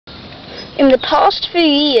In the past few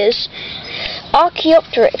years,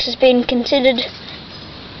 Archeopteryx has been considered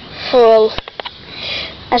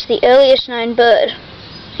as the earliest known bird.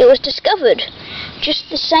 It was discovered just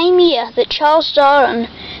the same year that Charles Darwin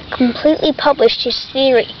completely published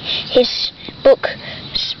his book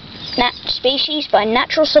Species by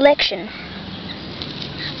Natural Selection.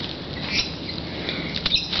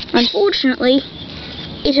 Unfortunately,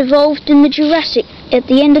 it evolved in the Jurassic, at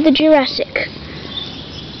the end of the Jurassic.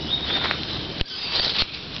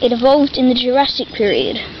 It evolved in the Jurassic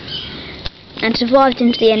period and survived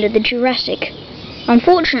into the end of the Jurassic.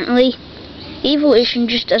 Unfortunately, evolution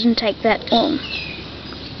just doesn't take that long.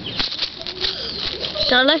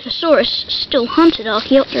 Dilophosaurus still hunted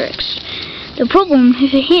Archeopteryx. The problem for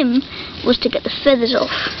him was to get the feathers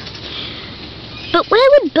off. But where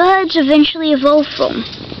would birds eventually evolve from?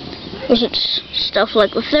 Was it stuff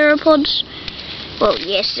like the theropods? Well,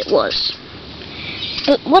 yes, it was.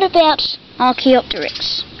 But what about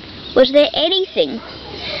Archeopteryx? Was there anything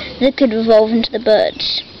that could evolve into the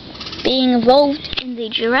birds? Being evolved in the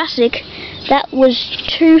Jurassic, that was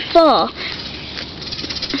too far.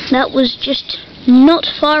 That was just not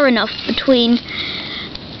far enough between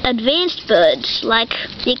advanced birds like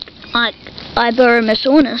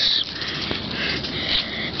Iberomessornis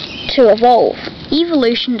to evolve.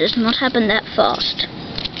 Evolution does not happen that fast.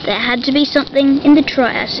 There had to be something in the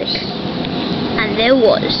Triassic, and there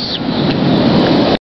was.